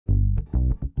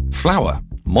Flower,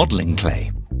 modelling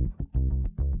clay.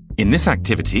 In this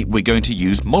activity, we're going to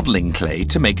use modelling clay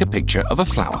to make a picture of a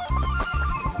flower.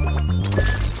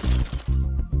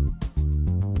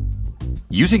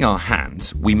 Using our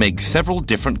hands, we make several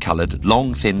different coloured,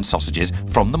 long, thin sausages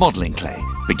from the modelling clay,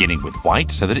 beginning with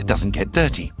white so that it doesn't get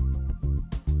dirty.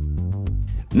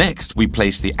 Next, we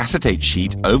place the acetate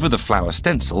sheet over the flower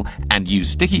stencil and use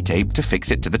sticky tape to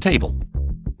fix it to the table.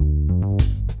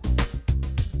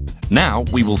 Now,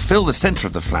 we will fill the centre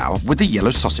of the flower with the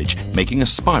yellow sausage, making a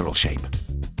spiral shape.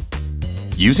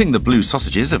 Using the blue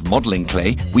sausages of modelling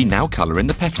clay, we now colour in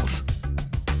the petals.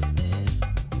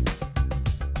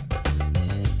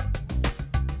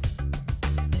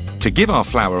 To give our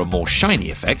flower a more shiny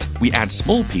effect, we add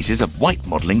small pieces of white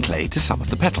modelling clay to some of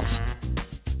the petals.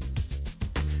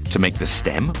 To make the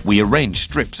stem, we arrange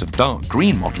strips of dark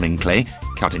green modelling clay,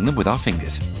 cutting them with our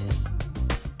fingers.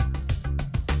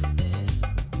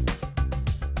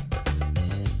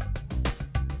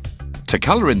 To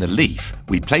colour in the leaf,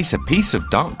 we place a piece of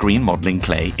dark green modelling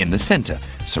clay in the centre,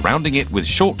 surrounding it with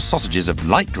short sausages of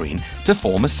light green to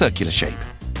form a circular shape.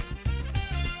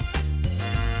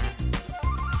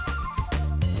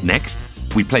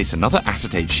 Next, we place another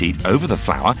acetate sheet over the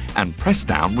flower and press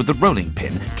down with the rolling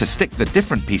pin to stick the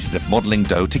different pieces of modelling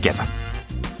dough together.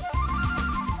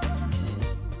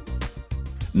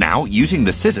 Now, using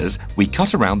the scissors, we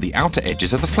cut around the outer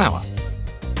edges of the flower.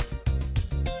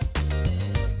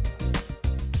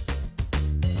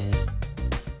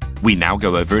 We now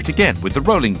go over it again with the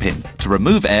rolling pin to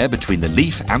remove air between the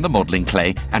leaf and the modelling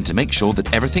clay and to make sure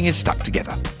that everything is stuck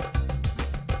together.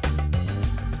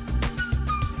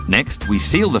 Next, we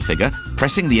seal the figure,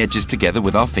 pressing the edges together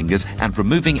with our fingers and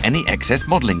removing any excess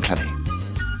modelling clay.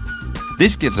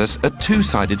 This gives us a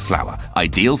two-sided flower,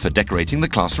 ideal for decorating the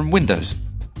classroom windows.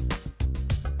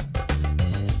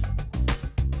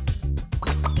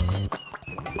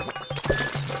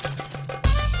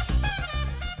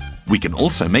 We can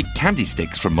also make candy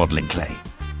sticks from modelling clay.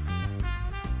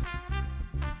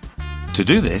 To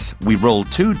do this, we roll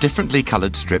two differently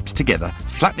coloured strips together,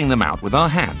 flattening them out with our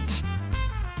hands.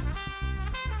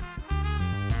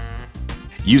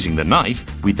 Using the knife,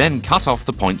 we then cut off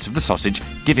the points of the sausage,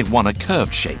 giving one a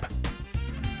curved shape.